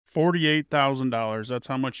$48,000. That's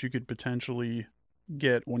how much you could potentially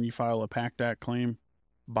get when you file a PACT ACT claim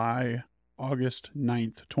by August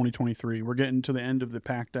 9th, 2023. We're getting to the end of the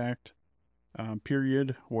PACT ACT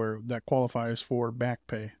period where that qualifies for back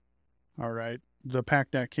pay. All right. The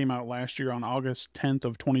PACT Act came out last year on August 10th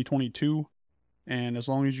of 2022. And as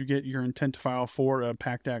long as you get your intent to file for a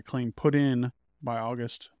PACT Act claim put in by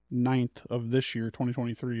August 9th of this year,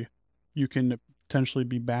 2023, you can potentially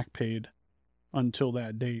be back paid until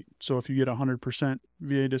that date. So if you get a 100%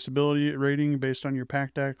 VA disability rating based on your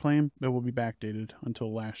PACT Act claim, it will be backdated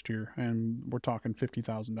until last year. And we're talking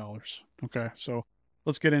 $50,000. Okay. So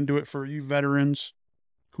let's get into it. For you veterans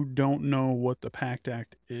who don't know what the PACT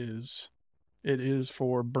Act is, it is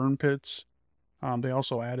for burn pits. They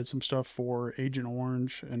also added some stuff for Agent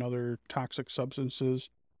Orange and other toxic substances.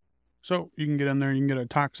 So you can get in there, you can get a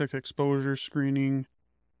toxic exposure screening,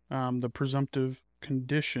 the presumptive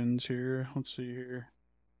conditions here. Let's see here.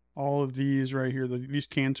 All of these right here, these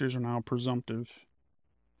cancers are now presumptive,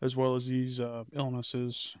 as well as these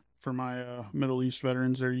illnesses. For my Middle East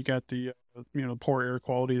veterans there, you got the, poor air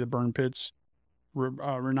quality, the burn pits,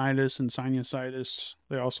 rhinitis and sinusitis.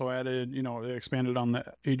 They also added, they expanded on the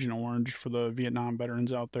Agent Orange for the Vietnam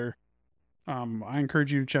veterans out there. I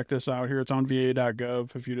encourage you to check this out here. It's on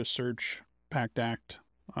va.gov. If you just search PACT ACT,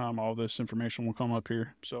 all this information will come up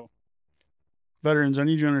here. So veterans, I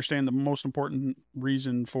need you to understand the most important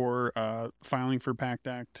reason for filing for PACT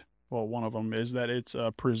ACT. Well, one of them is that it's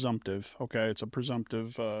presumptive. Okay, it's a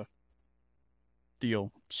presumptive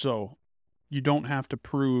deal. So you don't have to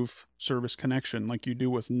prove service connection like you do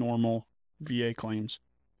with normal VA claims.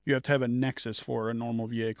 You have to have a nexus for a normal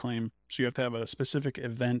VA claim. So you have to have a specific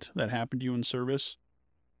event that happened to you in service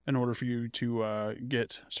in order for you to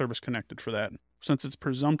get service connected for that. Since it's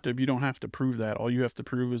presumptive, you don't have to prove that. All you have to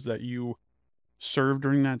prove is that you served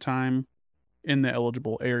during that time in the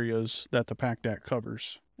eligible areas that the PACT Act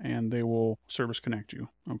covers, and they will service connect you.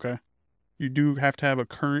 Okay. You do have to have a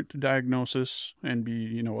current diagnosis and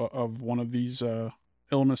be, of one of these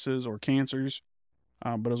illnesses or cancers.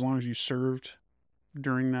 But as long as you served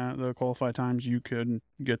during the qualified times, you could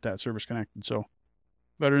get that service connected. So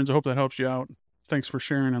veterans, I hope that helps you out. Thanks for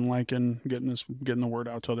sharing and liking, getting the word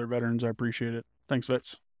out to other veterans. I appreciate it. Thanks,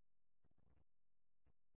 vets.